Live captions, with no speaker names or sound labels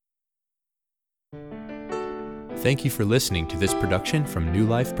Thank you for listening to this production from New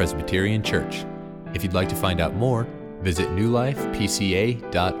Life Presbyterian Church. If you'd like to find out more, visit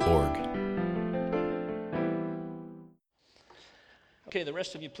newlifepca.org. Okay, the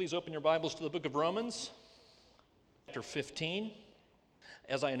rest of you, please open your Bibles to the book of Romans, chapter 15.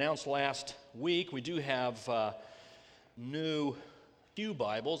 As I announced last week, we do have new pew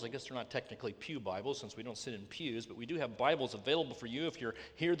Bibles. I guess they're not technically pew Bibles since we don't sit in pews, but we do have Bibles available for you. If you're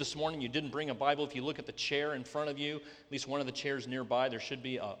here this morning, you didn't bring a Bible, if you look at the chair in front of you, at least one of the chairs nearby, there should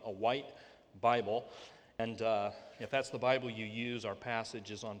be a white Bible. And if that's the Bible you use, our passage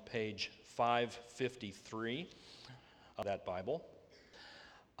is on page 553 of that Bible.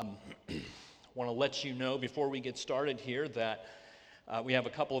 I want to let you know before we get started here that we have a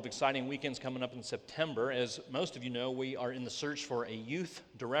couple of exciting weekends coming up in September. As most of you know, we are in the search for a youth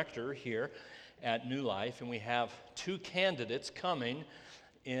director here at New Life, and we have two candidates coming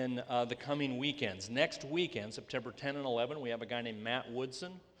in the coming weekends. Next weekend, September 10 and 11, we have a guy named Matt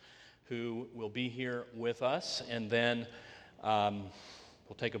Woodson who will be here with us, and then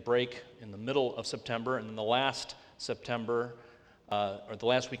we'll take a break in the middle of September, and then the last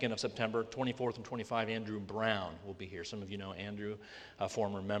weekend of September, 24th and 25th, Andrew Brown will be here. Some of you know Andrew, a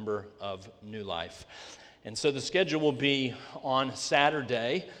former member of New Life. And so the schedule will be on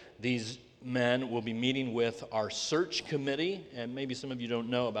Saturday. These men will be meeting with our search committee, and maybe some of you don't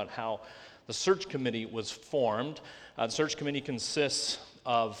know about how the search committee was formed. The search committee consists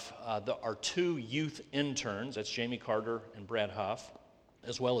of our two youth interns, that's Jamie Carter and Brad Huff,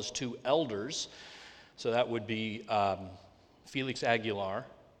 as well as two elders. So that would be Felix Aguilar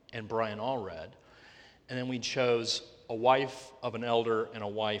and Brian Allred. And then we chose a wife of an elder and a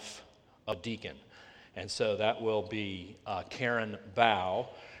wife of deacon. And so that will be Karen Bow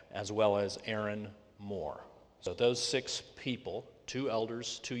as well as Aaron Moore. So those six people, two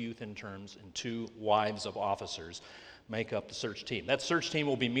elders, two youth interns, and two wives of officers make up the search team. That search team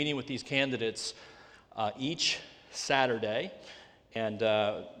will be meeting with these candidates each Saturday. And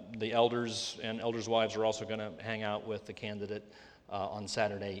the elders and elders' wives are also going to hang out with the candidate on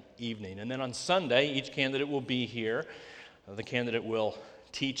Saturday evening. And then on Sunday, each candidate will be here. The candidate will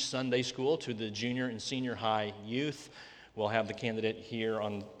teach Sunday school to the junior and senior high youth. We'll have the candidate here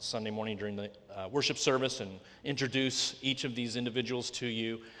on Sunday morning during the worship service and introduce each of these individuals to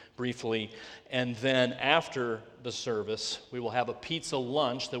you briefly. And then after the service, we will have a pizza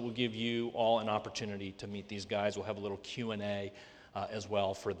lunch that will give you all an opportunity to meet these guys. We'll have a little Q&A as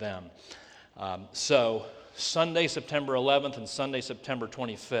well for them. So Sunday, September 11th and Sunday, September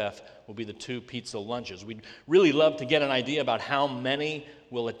 25th will be the two pizza lunches. We'd really love to get an idea about how many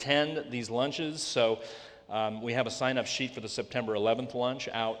will attend these lunches. So we have a sign-up sheet for the September 11th lunch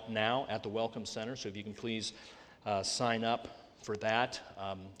out now at the Welcome Center. So if you can please sign up for that.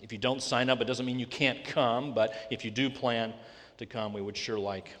 If you don't sign up, it doesn't mean you can't come, but if you do plan to come, we would sure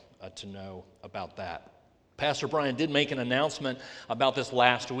like to know about that. Pastor Brian did make an announcement about this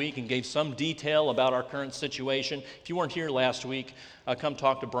last week and gave some detail about our current situation. If you weren't here last week, come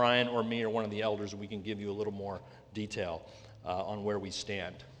talk to Brian or me or one of the elders, and we can give you a little more detail on where we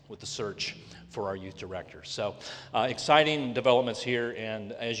stand with the search for our youth director. So exciting developments here,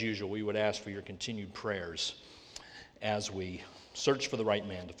 and as usual, we would ask for your continued prayers as we search for the right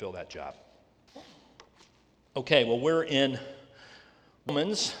man to fill that job. Okay, well, we're in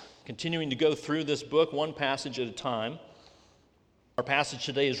Romans, continuing to go through this book one passage at a time. Our passage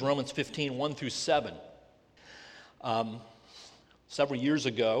today is Romans 15, 1 through 7. Several years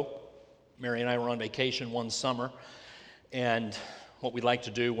ago, Mary and I were on vacation one summer, and what we like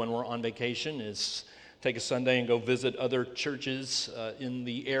to do when we're on vacation is take a Sunday and go visit other churches in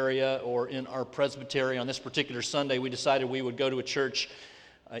the area or in our presbytery. On this particular Sunday, we decided we would go to a church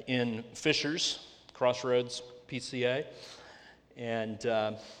in Fishers, Crossroads, PCA,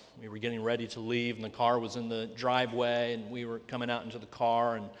 and we were getting ready to leave, and the car was in the driveway, and we were coming out into the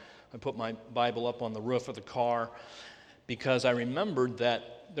car, and I put my Bible up on the roof of the car because I remembered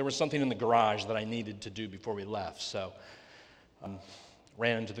that there was something in the garage that I needed to do before we left. So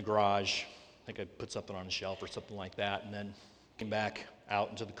ran into the garage. I think I put something on a shelf or something like that, and then came back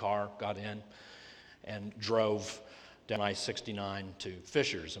out into the car, got in, and drove down I-69 to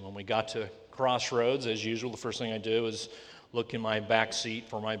Fishers. And when we got to Crossroads, as usual, the first thing I do is look in my back seat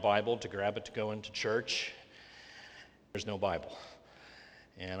for my Bible to grab it to go into church. There's no Bible.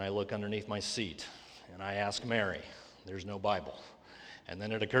 And I look underneath my seat, and I ask Mary, there's no Bible. And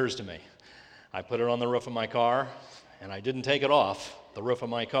then it occurs to me, I put it on the roof of my car, and I didn't take it off the roof of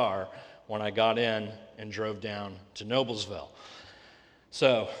my car when I got in and drove down to Noblesville.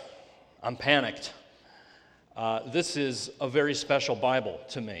 So I'm panicked. This is a very special Bible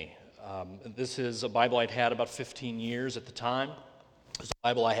to me. This is a Bible I'd had about 15 years at the time. It was a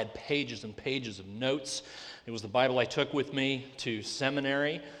Bible I had pages and pages of notes. It was the Bible I took with me to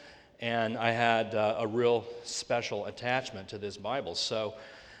seminary, and I had a real special attachment to this Bible. So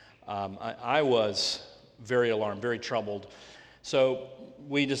I was very alarmed, very troubled. So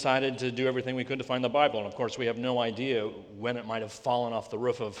we decided to do everything we could to find the Bible, and of course we have no idea when it might have fallen off the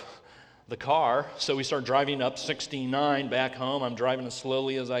roof of the car. So we start driving up 69 back home. I'm driving as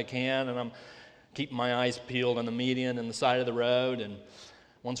slowly as I can, and I'm keeping my eyes peeled on the median and the side of the road. And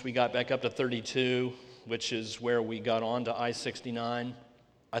once we got back up to 32, which is where we got on to I-69,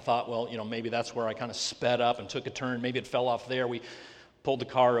 I thought, well, maybe that's where I kind of sped up and took a turn. Maybe it fell off there. We pulled the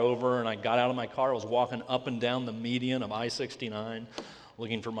car over, and I got out of my car. I was walking up and down the median of I-69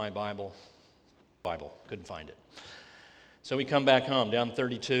 looking for my Bible. Couldn't find it. So we come back home, down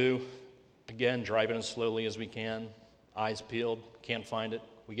 32, again, driving as slowly as we can, eyes peeled, can't find it.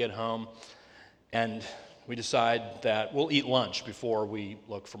 We get home, and we decide that we'll eat lunch before we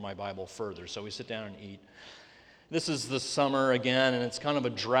look for my Bible further. So we sit down and eat. This is the summer again, and it's kind of a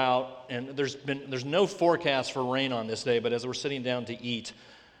drought, and there's no forecast for rain on this day, but as we're sitting down to eat,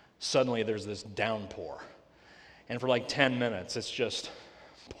 suddenly there's this downpour. And for like 10 minutes, it's just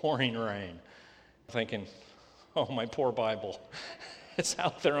pouring rain. I'm thinking, oh, my poor Bible. It's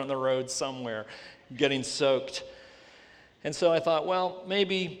out there on the road somewhere, getting soaked. And so I thought, well,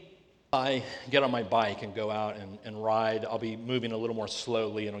 maybe I get on my bike and go out and ride. I'll be moving a little more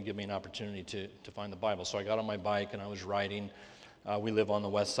slowly, and it'll give me an opportunity to find the Bible. So I got on my bike, and I was riding. We live on the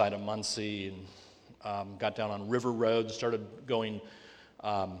west side of Muncie, and got down on River Road, started going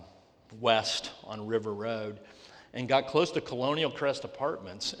west on River Road, and got close to Colonial Crest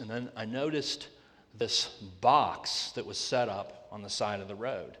Apartments, and then I noticed this box that was set up on the side of the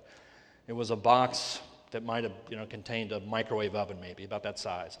road. It was a box that might have contained a microwave oven, maybe about that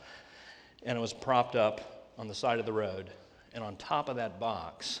size. And it was propped up on the side of the road, and on top of that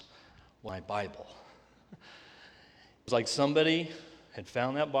box was my Bible. It was like somebody had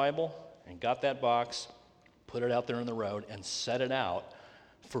found that Bible and got that box, put it out there on the road, and set it out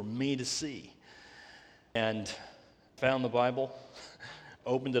for me to see. And found the Bible,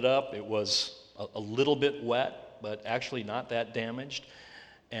 opened it up. It was a little bit wet, but actually not that damaged.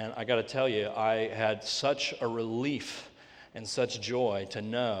 And I got to tell you, I had such a relief and such joy to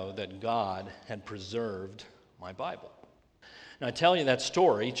know that God had preserved my Bible. Now, I tell you that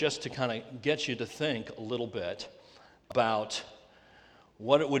story just to kind of get you to think a little bit about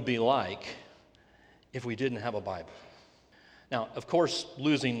what it would be like if we didn't have a Bible. Now, of course,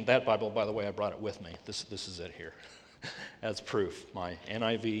 losing that Bible, by the way, I brought it with me. This is it here as proof, my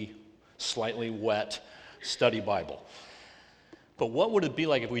NIV, slightly wet study Bible. But what would it be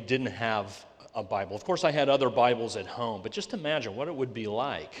like if we didn't have a Bible? Of course, I had other Bibles at home, but just imagine what it would be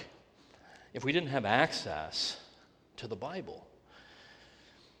like if we didn't have access to the Bible.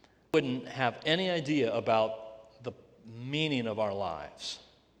 We wouldn't have any idea about the meaning of our lives.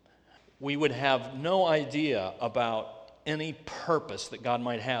 We would have no idea about any purpose that God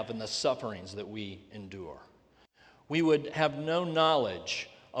might have in the sufferings that we endure. We would have no knowledge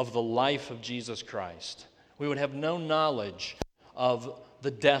of the life of Jesus Christ. We would have no knowledge of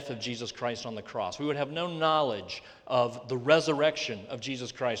the death of Jesus Christ on the cross. We would have no knowledge of the resurrection of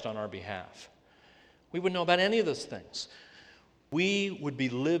Jesus Christ on our behalf. We wouldn't know about any of those things. We would be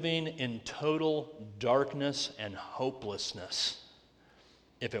living in total darkness and hopelessness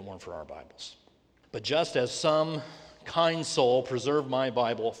if it weren't for our Bibles. But just as some kind soul preserved my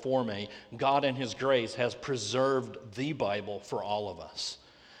Bible for me, God in His grace has preserved the Bible for all of us.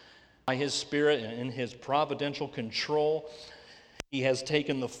 By His Spirit and in His providential control, He has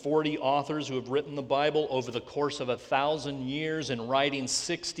taken the 40 authors who have written the Bible over the course of 1,000 years and writing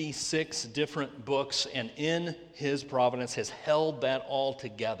 66 different books, and in His providence has held that all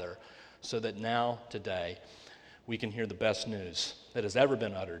together so that now, today, we can hear the best news that has ever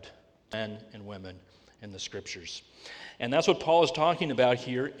been uttered, men and women, in the Scriptures. And that's what Paul is talking about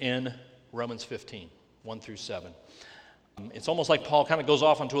here in Romans 15, 1 through 7. It's almost like Paul kind of goes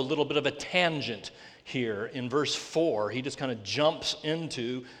off onto a little bit of a tangent here in verse 4. He just kind of jumps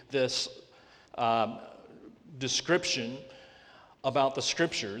into this description about the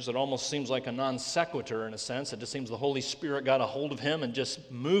Scriptures. It almost seems like a non sequitur in a sense. It just seems the Holy Spirit got a hold of him and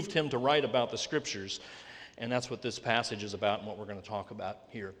just moved him to write about the Scriptures. And that's what this passage is about and what we're going to talk about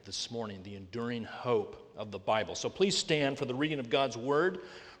here this morning, the enduring hope of the Bible. So please stand for the reading of God's Word,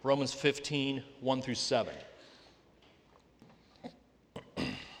 Romans 15, 1 through 7. It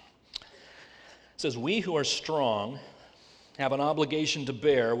says, "We who are strong have an obligation to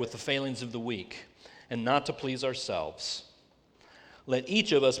bear with the failings of the weak and not to please ourselves. Let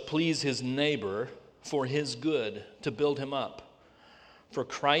each of us please his neighbor for his good, to build him up. For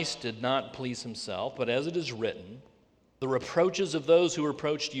Christ did not please himself, but as it is written, the reproaches of those who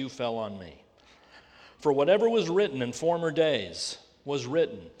reproached you fell on me. For whatever was written in former days was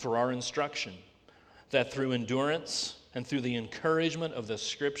written for our instruction, that through endurance and through the encouragement of the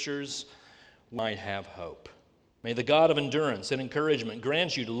Scriptures we might have hope. May the God of endurance and encouragement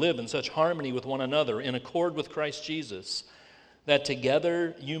grant you to live in such harmony with one another, in accord with Christ Jesus, that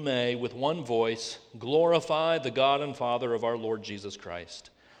together you may, with one voice, glorify the God and Father of our Lord Jesus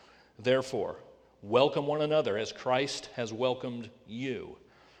Christ. Therefore, welcome one another as Christ has welcomed you,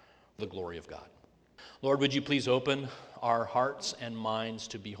 the glory of God. Lord, would you please open our hearts and minds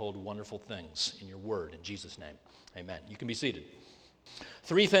to behold wonderful things in your word. In Jesus' name, amen. You can be seated.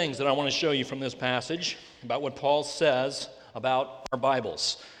 3 things that I want to show you from this passage about what Paul says about our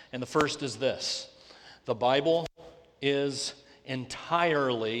Bibles. And the first is this: the Bible is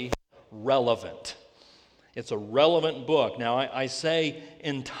entirely relevant. It's a relevant book. Now, I say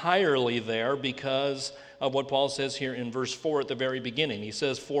entirely there because of what Paul says here in verse 4 at the very beginning. He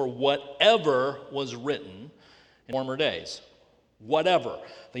says, for whatever was written in former days. Whatever.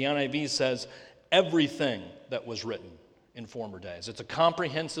 The NIV says everything that was written in former days. It's a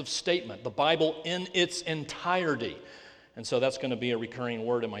comprehensive statement. The Bible in its entirety. And so that's going to be a recurring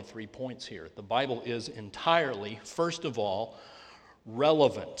word in my 3 points here. The Bible is entirely, first of all,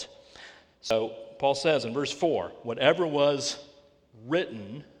 relevant. So Paul says in verse 4, whatever was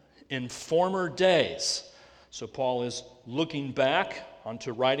written in former days. So Paul is looking back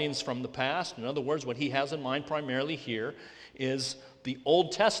onto writings from the past. In other words, what he has in mind primarily here is the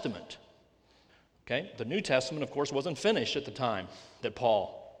Old Testament. Okay? The New Testament, of course, wasn't finished at the time that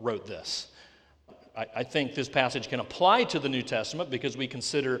Paul wrote this. I think this passage can apply to the New Testament because we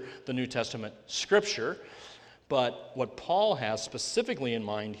consider the New Testament Scripture. But what Paul has specifically in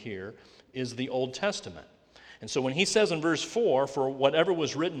mind here is the Old Testament. And so when he says in verse 4, for whatever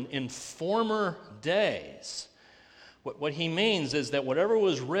was written in former days, what he means is that whatever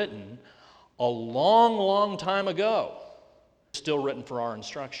was written a long, long time ago is still written for our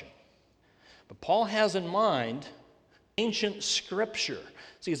instruction. But Paul has in mind ancient Scripture.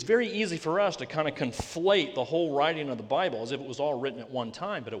 See, it's very easy for us to kind of conflate the whole writing of the Bible as if it was all written at one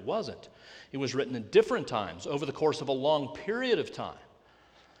time, but it wasn't. It was written at different times over the course of a long period of time.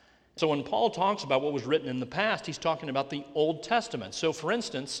 So when Paul talks about what was written in the past, he's talking about the Old Testament. So for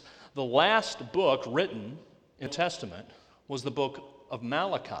instance, the last book written in the Testament was the book of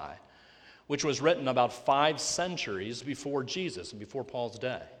Malachi, which was written about 5 centuries before Jesus and before Paul's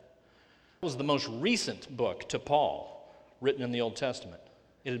day. It was the most recent book to Paul written in the Old Testament.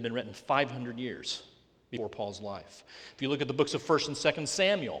 It had been written 500 years before Paul's life. If you look at the books of 1 and 2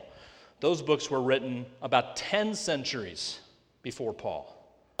 Samuel, those books were written about 10 centuries before Paul,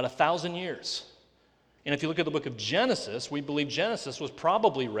 about 1,000 years. And if you look at the book of Genesis, we believe Genesis was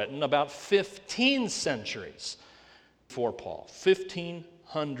probably written about 15 centuries before Paul,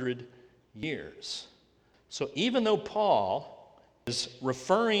 1,500 years. So even though Paul is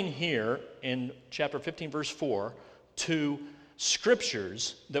referring here in chapter 15, verse 4, to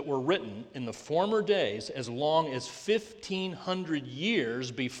scriptures that were written in the former days as long as 1,500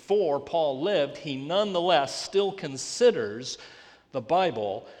 years before Paul lived, he nonetheless still considers the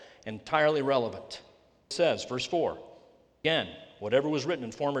Bible entirely relevant. It says, verse 4, again, whatever was written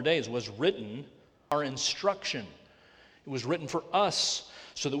in former days was written for our instruction. It was written for us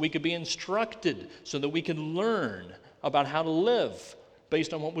so that we could be instructed, so that we could learn about how to live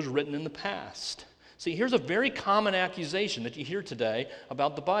based on what was written in the past. See, here's a very common accusation that you hear today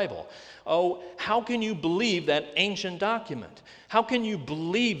about the Bible. Oh, how can you believe that ancient document? How can you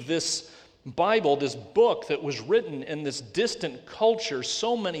believe this Bible, this book that was written in this distant culture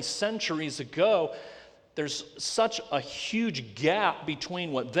so many centuries ago? There's such a huge gap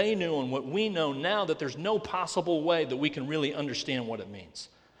between what they knew and what we know now that there's no possible way that we can really understand what it means.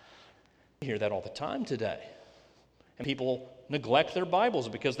 We hear that all the time today. And people neglect their Bibles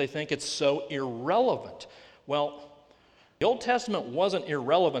because they think it's so irrelevant. Well, the Old Testament wasn't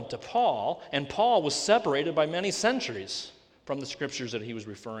irrelevant to Paul, and Paul was separated by many centuries from the scriptures that he was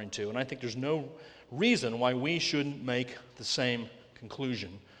referring to. And I think there's no reason why we shouldn't make the same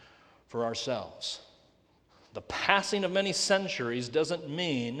conclusion for ourselves. The passing of many centuries doesn't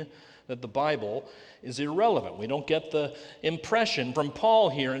mean that the Bible is irrelevant. We don't get the impression from Paul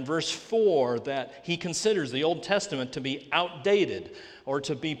here in verse 4 that he considers the Old Testament to be outdated or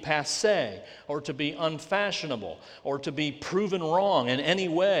to be passé or to be unfashionable or to be proven wrong in any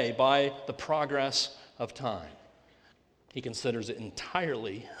way by the progress of time. He considers it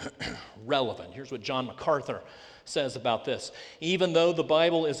entirely relevant. Here's what John MacArthur says about this. Even though the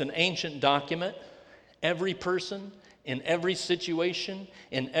Bible is an ancient document, every person in every situation,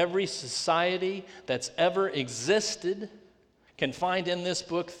 in every society that's ever existed, can find in this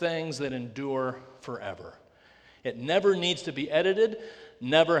book things that endure forever. It never needs to be edited,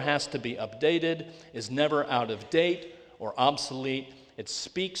 never has to be updated, is never out of date or obsolete. It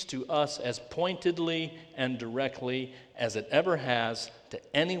speaks to us as pointedly and directly as it ever has to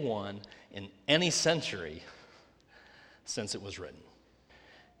anyone in any century since it was written.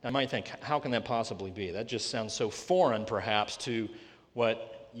 Now, you might think, how can that possibly be? That just sounds so foreign, perhaps, to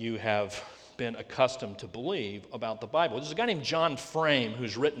what you have been accustomed to believe about the Bible. There's a guy named John Frame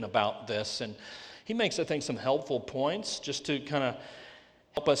who's written about this, and he makes, I think, some helpful points just to kind of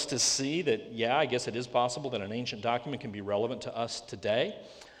help us to see that, yeah, I guess it is possible that an ancient document can be relevant to us today.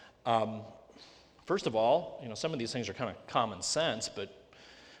 First of all, some of these things are kind of common sense, but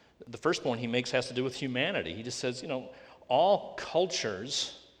the first point he makes has to do with humanity. He just says, all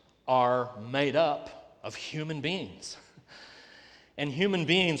cultures are made up of human beings. And human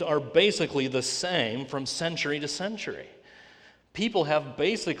beings are basically the same from century to century. People have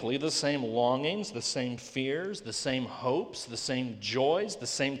basically the same longings, the same fears, the same hopes, the same joys, the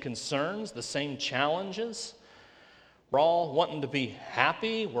same concerns, the same challenges. We're all wanting to be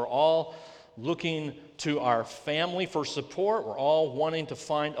happy. We're all looking to our family for support. We're all wanting to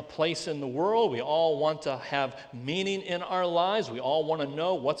find a place in the world. We all want to have meaning in our lives. We all want to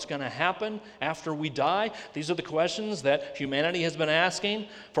know what's going to happen after we die. These are the questions that humanity has been asking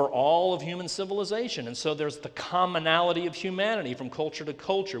for all of human civilization. And so there's the commonality of humanity from culture to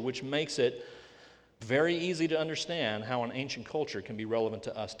culture, which makes it very easy to understand how an ancient culture can be relevant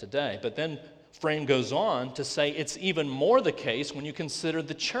to us today. But then Frame goes on to say it's even more the case when you consider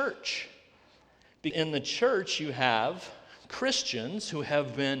the church. In the church, you have Christians who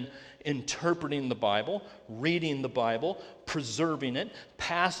have been interpreting the Bible, reading the Bible, preserving it,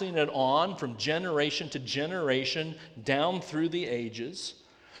 passing it on from generation to generation down through the ages,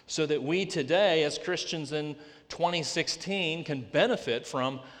 so that we today, as Christians in 2016, can benefit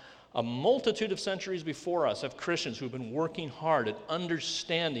from a multitude of centuries before us of Christians who have been working hard at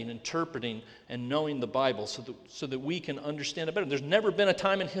understanding, interpreting, and knowing the Bible so that we can understand it better. There's never been a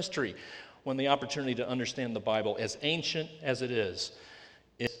time in history when the opportunity to understand the Bible, as ancient as it is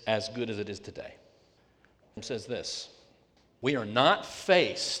as good as it is today. It says this: we are not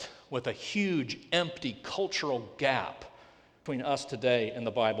faced with a huge, empty cultural gap between us today and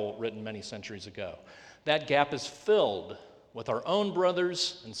the Bible written many centuries ago. That gap is filled with our own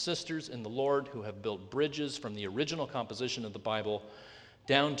brothers and sisters in the Lord who have built bridges from the original composition of the Bible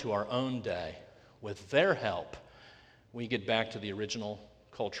down to our own day. With their help, we get back to the original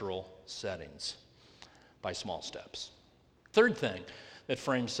cultural settings by small steps. Third thing that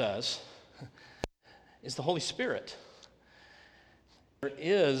Frame says is the Holy Spirit. There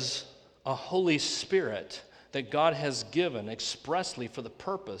is a Holy Spirit that God has given expressly for the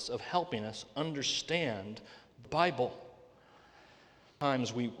purpose of helping us understand the Bible.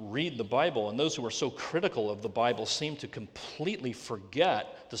 Sometimes we read the Bible, and those who are so critical of the Bible seem to completely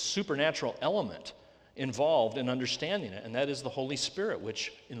forget the supernatural element involved in understanding it, and that is the Holy Spirit,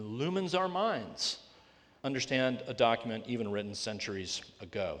 which illumines our minds. Understand a document even written centuries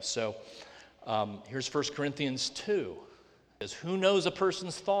ago. So here's 1 Corinthians 2. It says, who knows a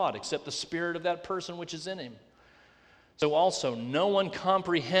person's thought except the spirit of that person which is in him? So also, no one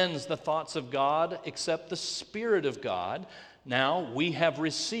comprehends the thoughts of God except the Spirit of God. Now, we have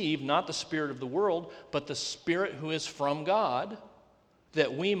received not the spirit of the world, but the Spirit who is from God,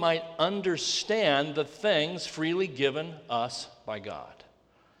 that we might understand the things freely given us by God.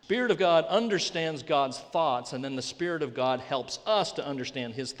 The Spirit of God understands God's thoughts, and then the Spirit of God helps us to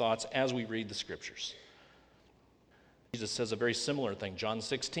understand His thoughts as we read the Scriptures. Jesus says a very similar thing, John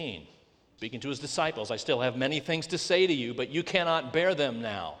 16, speaking to His disciples, I still have many things to say to you, but you cannot bear them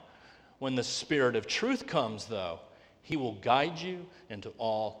now. When the Spirit of truth comes, though, He will guide you into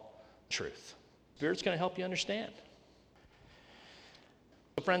all truth. The Spirit's going to help you understand.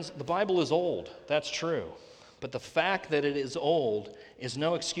 Friends, the Bible is old, that's true. But the fact that it is old is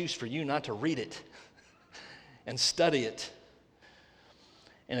no excuse for you not to read it and study it.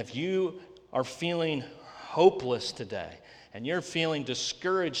 And if you are feeling hopeless today, and you're feeling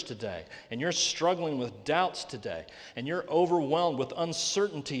discouraged today, and you're struggling with doubts today, and you're overwhelmed with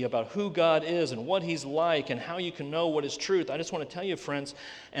uncertainty about who God is and what He's like and how you can know what is truth, I just want to tell you, friends,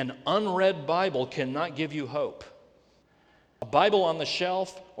 an unread Bible cannot give you hope. A Bible on the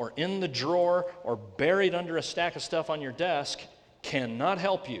shelf or in the drawer or buried under a stack of stuff on your desk cannot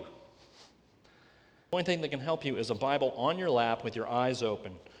help you. The only thing that can help you is a Bible on your lap with your eyes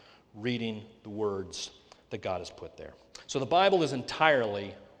open, reading the words that God has put there. So the Bible is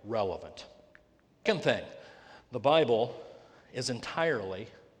entirely relevant. Second thing, the Bible is entirely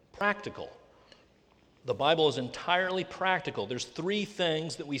practical. The Bible is entirely practical. There's three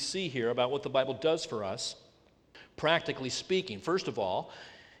things that we see here about what the Bible does for us, practically speaking. First of all,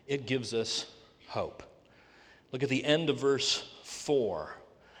 it gives us hope. Look at the end of verse 4.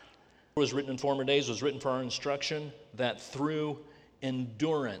 It was written in former days, was written for our instruction, that through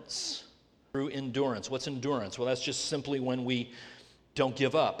endurance. What's endurance? Well, that's just simply when we don't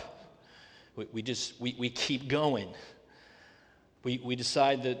give up. We keep going. We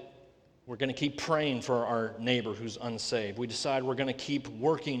decide that we're going to keep praying for our neighbor who's unsaved. We decide we're going to keep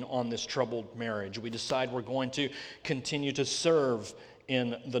working on this troubled marriage. We decide we're going to continue to serve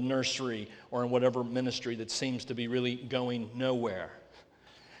in the nursery or in whatever ministry that seems to be really going nowhere.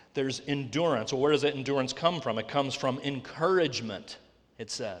 There's endurance. Well, where does that endurance come from? It comes from encouragement, it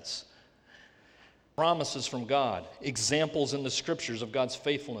says. Promises from God, examples in the Scriptures of God's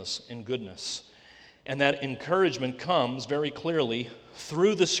faithfulness and goodness. And that encouragement comes very clearly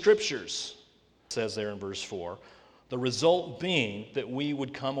through the Scriptures, it says there in verse 4, the result being that we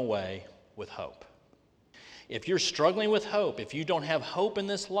would come away with hope. If you're struggling with hope, if you don't have hope in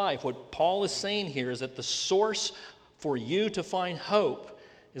this life, what Paul is saying here is that the source for you to find hope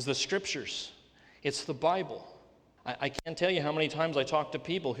is the Scriptures. It's the Bible. I can't tell you how many times I talk to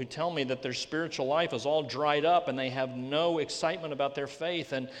people who tell me that their spiritual life is all dried up and they have no excitement about their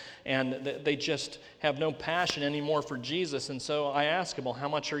faith and they just have no passion anymore for Jesus. And so I ask them, well, how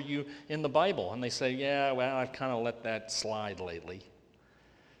much are you in the Bible? And they say, yeah, well, I've kind of let that slide lately.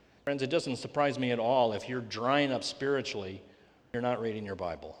 Friends, it doesn't surprise me at all if you're drying up spiritually, you're not reading your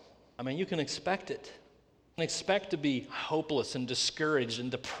Bible. I mean, you can expect it. You can expect to be hopeless and discouraged and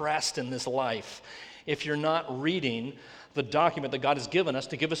depressed in this life if you're not reading the document that God has given us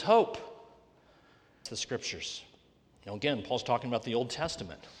to give us hope. It's the Scriptures. Now again, Paul's talking about the Old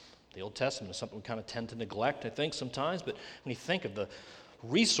Testament. The Old Testament is something we kind of tend to neglect, I think, sometimes, but when you think of the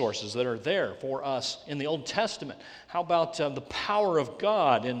resources that are there for us in the Old Testament, how about the power of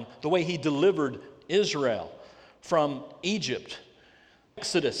God in the way He delivered Israel from Egypt,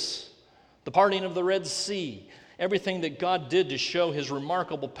 Exodus, the parting of the Red Sea, everything that God did to show His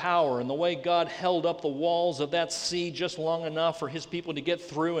remarkable power and the way God held up the walls of that sea just long enough for His people to get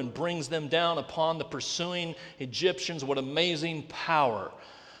through and brings them down upon the pursuing Egyptians. What amazing power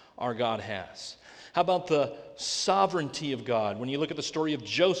our God has. How about the sovereignty of God? When you look at the story of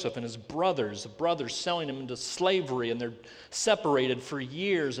Joseph and his brothers, the brothers selling him into slavery, and they're separated for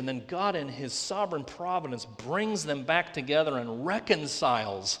years, and then God in His sovereign providence brings them back together and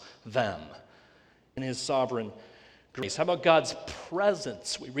reconciles them in His sovereign grace. How about God's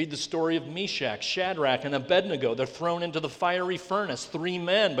presence? We read the story of Meshach, Shadrach, and Abednego. They're thrown into the fiery furnace, 3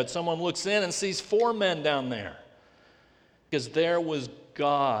 men, but someone looks in and sees 4 men down there. Because there was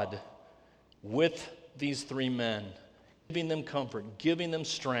God with these 3 men, giving them comfort, giving them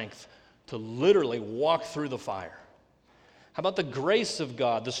strength to literally walk through the fire. How about the grace of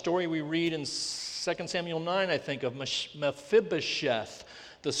God? The story we read in 2 Samuel 9, I think, of Mephibosheth,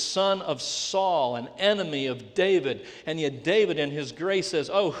 the son of Saul, an enemy of David. And yet David in his grace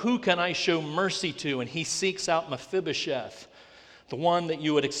says, oh, who can I show mercy to? And he seeks out Mephibosheth, the one that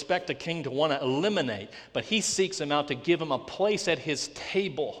you would expect a king to want to eliminate. But he seeks him out to give him a place at his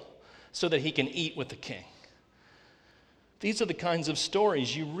table so that he can eat with the king. These are the kinds of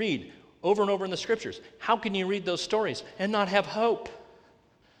stories you read over and over in the Scriptures. How can you read those stories and not have hope?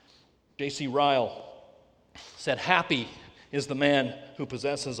 J.C. Ryle said, happy is the man who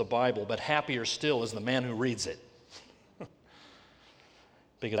possesses a Bible, but happier still is the man who reads it.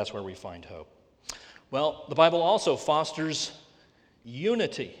 Because that's where we find hope. Well, the Bible also fosters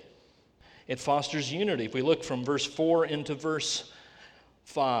unity. It fosters unity. If we look from verse 4 into verse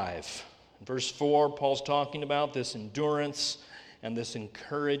 5. In verse 4, Paul's talking about this endurance and this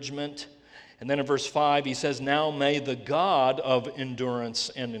encouragement. And then in verse 5, he says, now may the God of endurance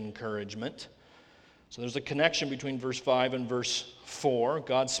and encouragement. So there's a connection between verse 5 and verse 4.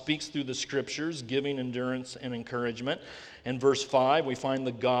 God speaks through the Scriptures, giving endurance and encouragement. In verse 5, we find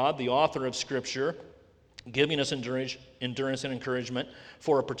the God, the author of Scripture, giving us endurance and encouragement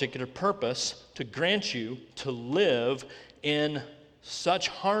for a particular purpose, to grant you to live in such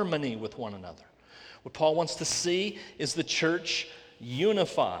harmony with one another. What Paul wants to see is the church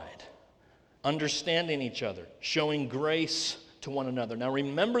unified, understanding each other, showing grace to one another. Now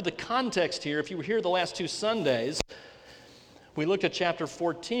remember the context here. If you were here the last 2 Sundays, we looked at chapter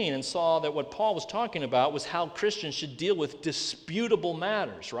 14 and saw that what Paul was talking about was how Christians should deal with disputable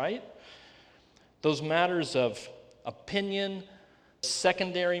matters, right? Those matters of opinion,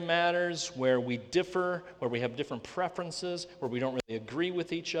 secondary matters where we differ, where we have different preferences, where we don't really agree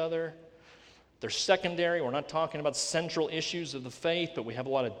with each other. They're secondary. We're not talking about central issues of the faith, but we have a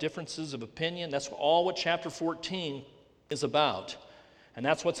lot of differences of opinion. That's all what chapter 14 is about. And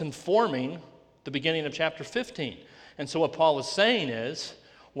that's what's informing the beginning of chapter 15. And so what Paul is saying is,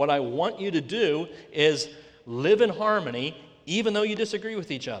 what I want you to do is live in harmony even though you disagree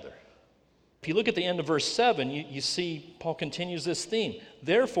with each other. If you look at the end of verse 7, you see Paul continues this theme.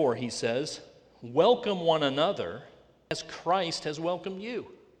 Therefore, he says, welcome one another as Christ has welcomed you,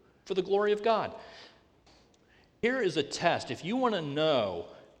 for the glory of God. Here is a test. If you want to know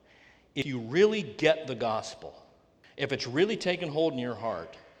if you really get the gospel, if it's really taken hold in your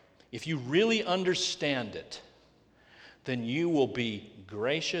heart, if you really understand it, then you will be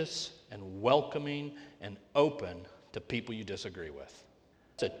gracious and welcoming and open to people you disagree with.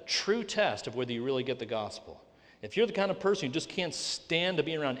 It's a true test of whether you really get the gospel. If you're the kind of person who just can't stand to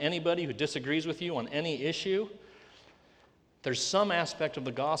be around anybody who disagrees with you on any issue, there's some aspect of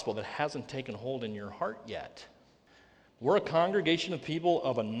the gospel that hasn't taken hold in your heart yet. We're a congregation of people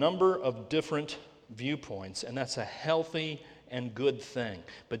of a number of different viewpoints, and that's a healthy and good thing.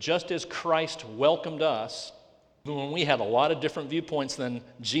 But just as Christ welcomed us, when we had a lot of different viewpoints than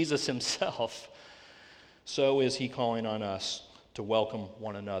Jesus himself, so is he calling on us to welcome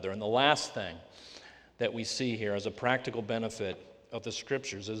one another. And the last thing that we see here as a practical benefit of the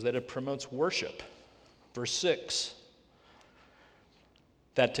Scriptures is that it promotes worship. Verse 6.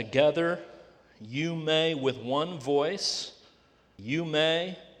 That together you may with one voice, you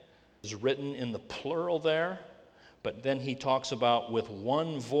may is written in the plural there, but then he talks about with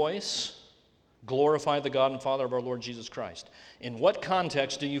one voice, glorify the God and Father of our Lord Jesus Christ. In what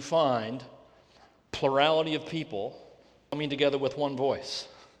context do you find plurality of people coming together with one voice?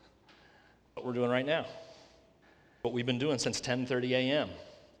 What we're doing right now. What we've been doing since 10:30 a.m.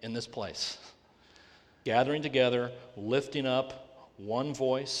 in this place. Gathering together, lifting up one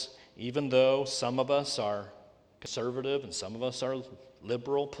voice, even though some of us are conservative and some of us are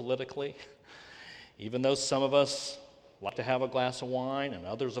liberal politically, even though some of us like to have a glass of wine and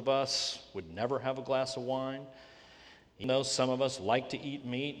others of us would never have a glass of wine, even though some of us like to eat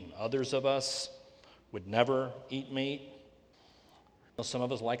meat and others of us would never eat meat, some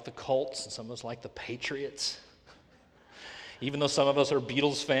of us like the Colts and some of us like the Patriots, even though some of us are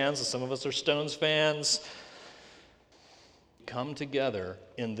Beatles fans and some of us are Stones fans, come together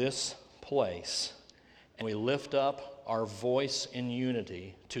in this place and we lift up our voice in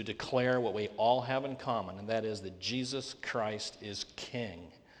unity to declare what we all have in common, and that is that Jesus Christ is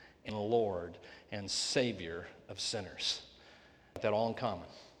King and Lord and Savior of sinners. That all in common.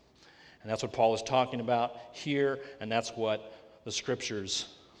 And that's what Paul is talking about here, and that's what the Scriptures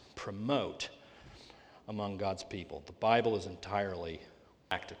promote among God's people. The Bible is entirely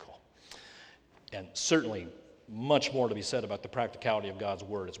practical. And certainly much more to be said about the practicality of God's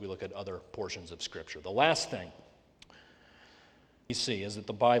Word as we look at other portions of Scripture. The last thing we see is that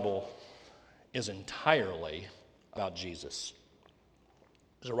the Bible is entirely about Jesus.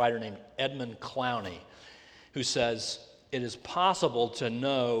 There's a writer named Edmund Clowney who says, it is possible to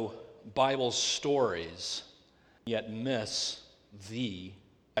know Bible stories yet miss the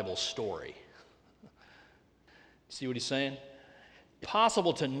Bible story. See what he's saying? It's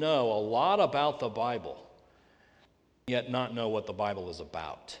possible to know a lot about the Bible yet not know what the Bible is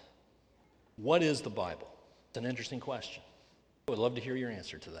about. What is the Bible? It's an interesting question. I would love to hear your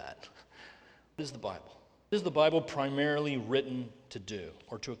answer to that. What is the Bible? What is the Bible primarily written to do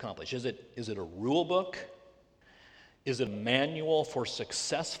or to accomplish? Is it a rule book? Is it a manual for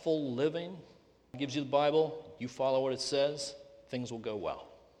successful living? It gives you the Bible, you follow what it says, things will go well.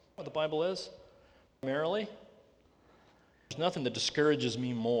 What the Bible is, primarily, there's nothing that discourages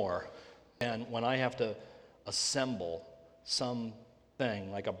me more than when I have to assemble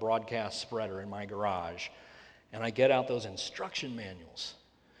something like a broadcast spreader in my garage, and I get out those instruction manuals.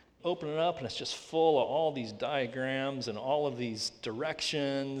 Open it up, and it's just full of all these diagrams and all of these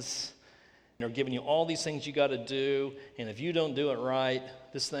directions. They're giving you all these things you got to do, and if you don't do it right,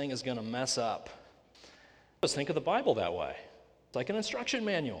 this thing is going to mess up. Let's think of the Bible that way. It's like an instruction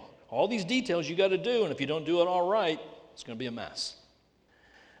manual. All these details you got to do, and if you don't do it all right, it's going to be a mess.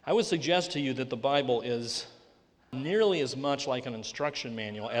 I would suggest to you that the Bible is nearly as much like an instruction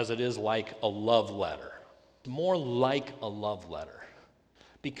manual as it is like a love letter. More like a love letter.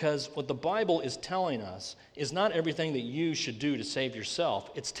 Because what the Bible is telling us is not everything that you should do to save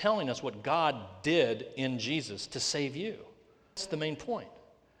yourself. It's telling us what God did in Jesus to save you. That's the main point.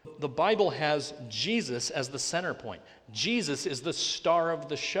 The Bible has Jesus as the center point. Jesus is the star of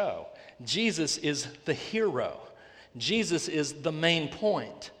the show. Jesus is the hero. Jesus is the main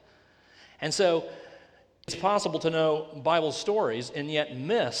point. And so it's possible to know Bible stories and yet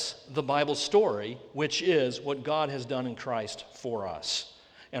miss the Bible story, which is what God has done in Christ for us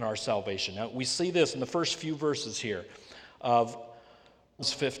and our salvation. Now, we see this in the first few verses here of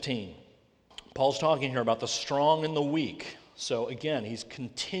Romans 15. Paul's talking here about the strong and the weak. So again, he's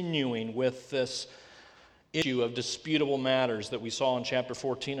continuing with this issue of disputable matters that we saw in chapter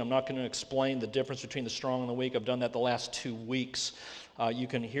 14. I'm not going to explain the difference between the strong and the weak. I've done that the last 2 weeks. You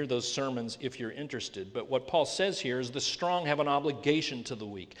can hear those sermons if you're interested. But what Paul says here is the strong have an obligation to the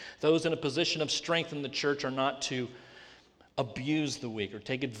weak. Those in a position of strength in the church are not to abuse the weak or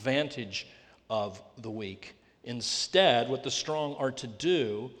take advantage of the weak. Instead, what the strong are to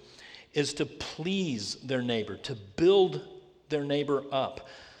do is to please their neighbor, to build their neighbor up.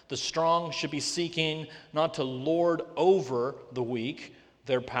 The strong should be seeking not to lord over the weak,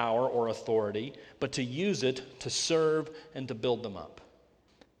 their power or authority, but to use it to serve and to build them up.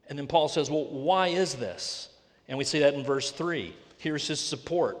 And then Paul says, well, why is this? And we see that in verse 3. Here's his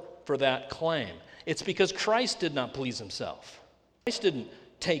support for that claim. It's because Christ did not please himself. Christ didn't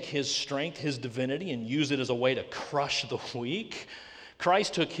take his strength, his divinity, and use it as a way to crush the weak.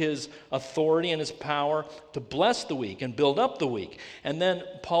 Christ took his authority and his power to bless the weak and build up the weak. And then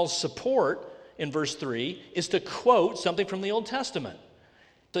Paul's support in verse 3 is to quote something from the Old Testament.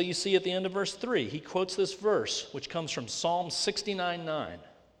 So you see at the end of verse 3, he quotes this verse, which comes from Psalm 69:9.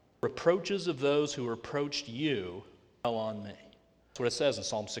 Reproaches of those who reproached you fell on me. That's what it says in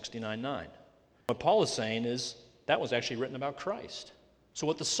Psalm 69:9. What Paul is saying is that was actually written about Christ. So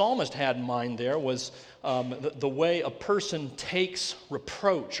what the psalmist had in mind there was the way a person takes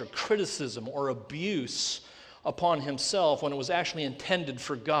reproach or criticism or abuse upon himself when it was actually intended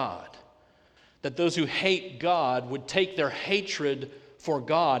for God. That those who hate God would take their hatred for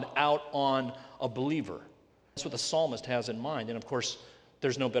God out on a believer. That's what the psalmist has in mind. And of course,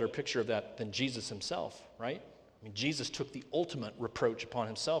 there's no better picture of that than Jesus himself, right? I mean, Jesus took the ultimate reproach upon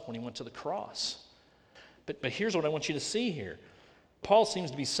himself when he went to the cross. But here's what I want you to see here. Paul seems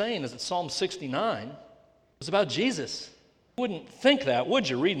to be saying is that Psalm 69 was about Jesus. You wouldn't think that, would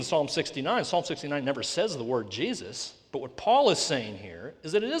you, reading Psalm 69? Psalm 69 never says the word Jesus. But what Paul is saying here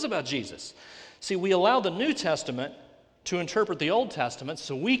is that it is about Jesus. See, we allow the New Testament to interpret the Old Testament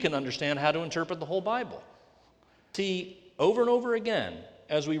so we can understand how to interpret the whole Bible. See, over and over again,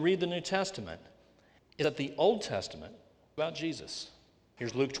 as we read the New Testament, is that the Old Testament is about Jesus.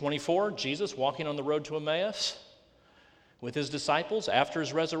 Here's Luke 24, Jesus walking on the road to Emmaus with his disciples after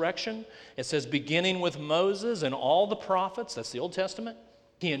his resurrection. It says, beginning with Moses and all the prophets, that's the Old Testament,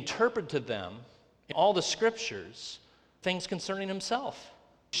 he interpreted to them in all the scriptures things concerning himself.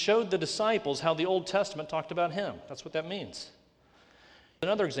 He showed the disciples how the Old Testament talked about him. That's what that means.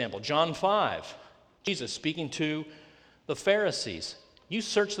 Another example, John 5, Jesus speaking to the Pharisees. You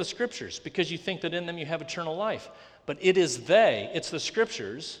search the scriptures because you think that in them you have eternal life. But it's the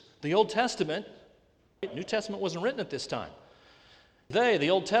scriptures, the Old Testament. New Testament wasn't written at this time. The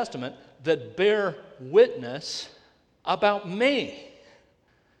Old Testament, that bear witness about me.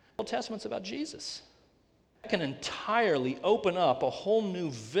 The Old Testament's about Jesus. That can entirely open up a whole new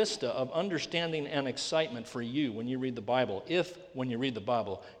vista of understanding and excitement for you when you read the Bible, if when you read the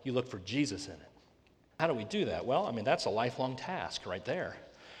Bible, you look for Jesus in it. How do we do that? Well, I mean, that's a lifelong task right there.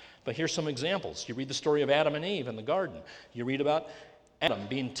 But here's some examples. You read the story of Adam and Eve in the garden. You read about Adam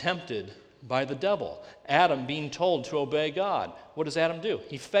being tempted by the devil. Adam being told to obey God. What does Adam do?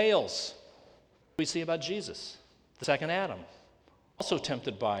 He fails. What do we see about Jesus? The second Adam, also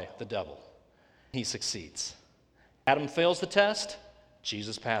tempted by the devil. He succeeds. Adam fails the test.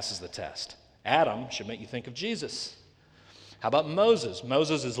 Jesus passes the test. Adam should make you think of Jesus. How about Moses?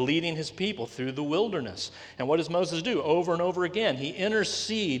 Moses is leading his people through the wilderness. And what does Moses do? Over and over again, he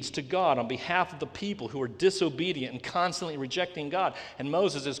intercedes to God on behalf of the people who are disobedient and constantly rejecting God. And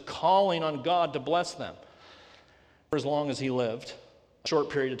Moses is calling on God to bless them for as long as he lived, a short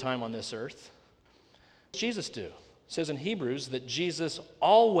period of time on this earth. What does Jesus do? It says in Hebrews that Jesus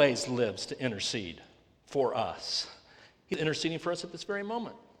always lives to intercede for us. He's interceding for us at this very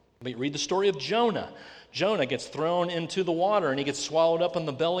moment. We read the story of Jonah. Jonah gets thrown into the water and he gets swallowed up in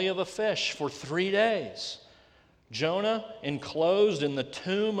the belly of a fish for 3 days. Jonah enclosed in the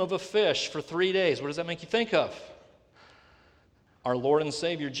tomb of a fish for 3 days. What does that make you think of? Our Lord and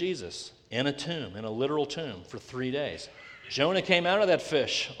Savior Jesus in a tomb, in a literal tomb for 3 days. Jonah came out of that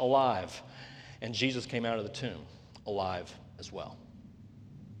fish alive, and Jesus came out of the tomb alive as well.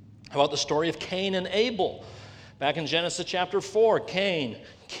 How about the story of Cain and Abel? Back in Genesis chapter 4, Cain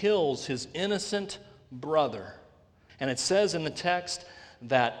kills his innocent brother. And it says in the text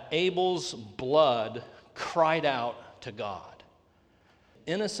that Abel's blood cried out to God.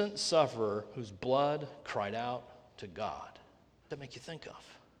 Innocent sufferer whose blood cried out to God. What does that make you think of?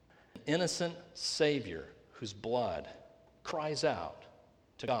 An innocent Savior whose blood cries out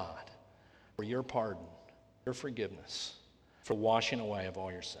to God for your pardon, your forgiveness, for washing away of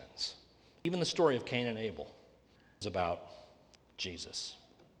all your sins. Even the story of Cain and Abel is about Jesus.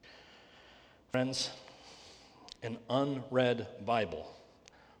 Friends, an unread Bible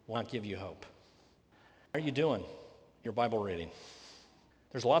will not give you hope. How are you doing your Bible reading?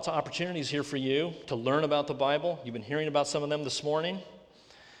 There's lots of opportunities here for you to learn about the Bible. You've been hearing about some of them this morning.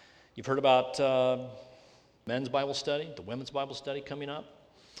 You've heard about men's Bible study, the women's Bible study coming up.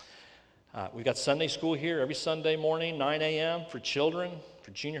 We've got Sunday school here every Sunday morning, 9 a.m. for children,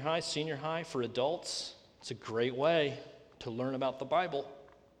 for junior high, senior high, for adults. It's a great way to learn about the Bible.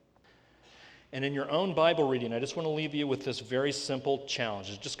 And in your own Bible reading, I just want to leave you with this very simple challenge.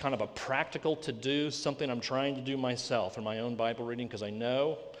 It's just kind of a practical to-do, something I'm trying to do myself in my own Bible reading, because I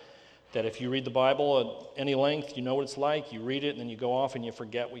know that if you read the Bible at any length, you know what it's like. You read it, and then you go off and you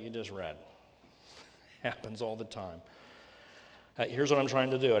forget what you just read. Happens all the time. Here's what I'm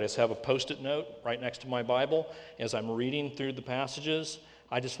trying to do. I just have a Post-it note right next to my Bible. As I'm reading through the passages,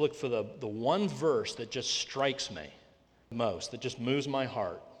 I just look for the one verse that just strikes me the most, that just moves my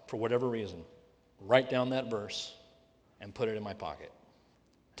heart for whatever reason. Write down that verse and put it in my pocket.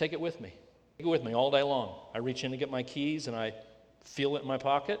 Take it with me. Take it with me all day long. I reach in to get my keys and I feel it in my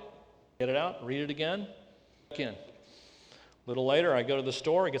pocket, get it out, read it again, back in. A little later, I go to the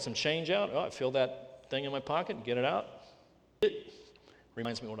store, I get some change out. Oh, I feel that thing in my pocket, get it out. It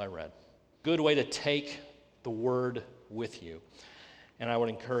reminds me what I read. Good way to take the word with you. And I would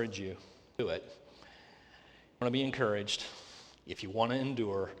encourage you to do it. You want to be encouraged if you want to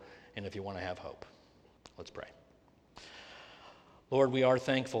endure and if you want to have hope. Let's pray. Lord, we are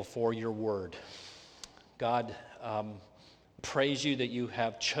thankful for your word. God, praise you that you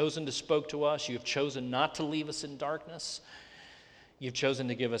have chosen to speak to us. You have chosen not to leave us in darkness. You've chosen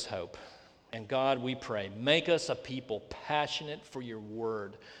to give us hope. And God, we pray, make us a people passionate for your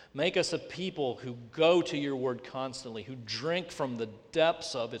word. Make us a people who go to your word constantly, who drink from the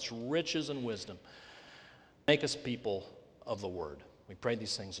depths of its riches and wisdom. Make us people of the word. We pray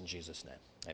these things in Jesus' name. Amen.